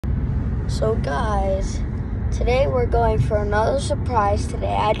So guys, today we're going for another surprise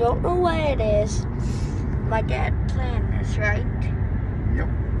today. I don't know what it is. My dad planned this, right? Yep.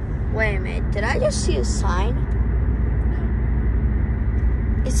 Wait a minute, did I just see a sign?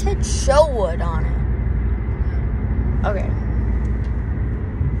 It said Showwood on it. Okay.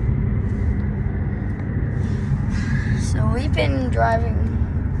 So we've been driving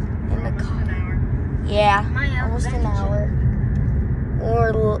in the car. Yeah, almost an hour.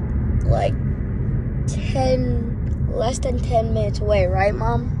 Or like less than 10 minutes away, right,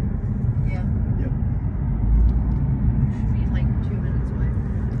 Mom? Yeah. Yep. Should be like 2 minutes away.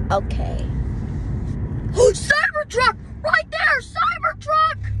 Okay. Oh, Cybertruck! Right there!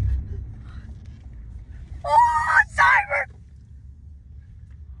 Cybertruck! Oh, Cyber!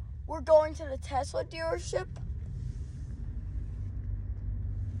 We're going to the Tesla dealership.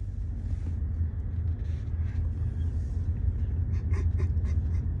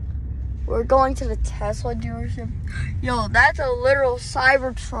 We're going to the Tesla dealership. Yo, that's a literal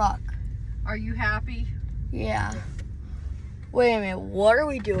Cybertruck. Are you happy? Yeah. Wait a minute, what are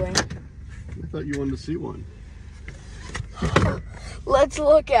we doing? I thought you wanted to see one. Let's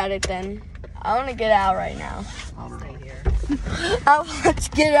look at it then. I want to get out right now. I don't know. Stay here. Let's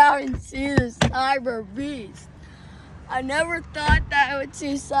get out and see the Cyber Beast. I never thought that I would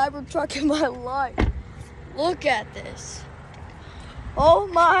see a Cybertruck in my life. Look at this. Oh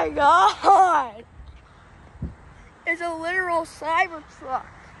my God! It's a literal Cybertruck.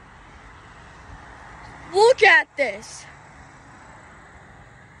 Look at this.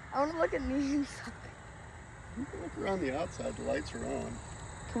 I want to look at the inside. You can look around the outside. The lights are on.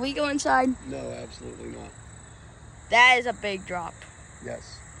 Can we go inside? No, absolutely not. That is a big drop.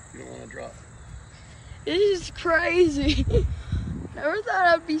 Yes. You don't want to drop. This is crazy. Never thought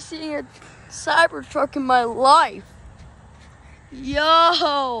I'd be seeing a Cybertruck in my life.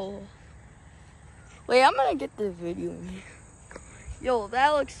 Yo. Wait, I'm gonna get the video in here. Yo,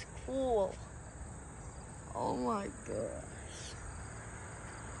 that looks cool. Oh my gosh.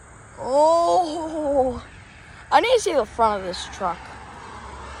 Oh. I need to see the front of this truck.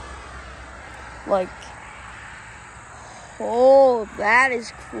 Like, oh, that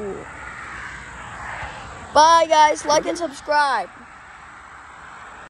is cool. Bye, guys. Like and subscribe.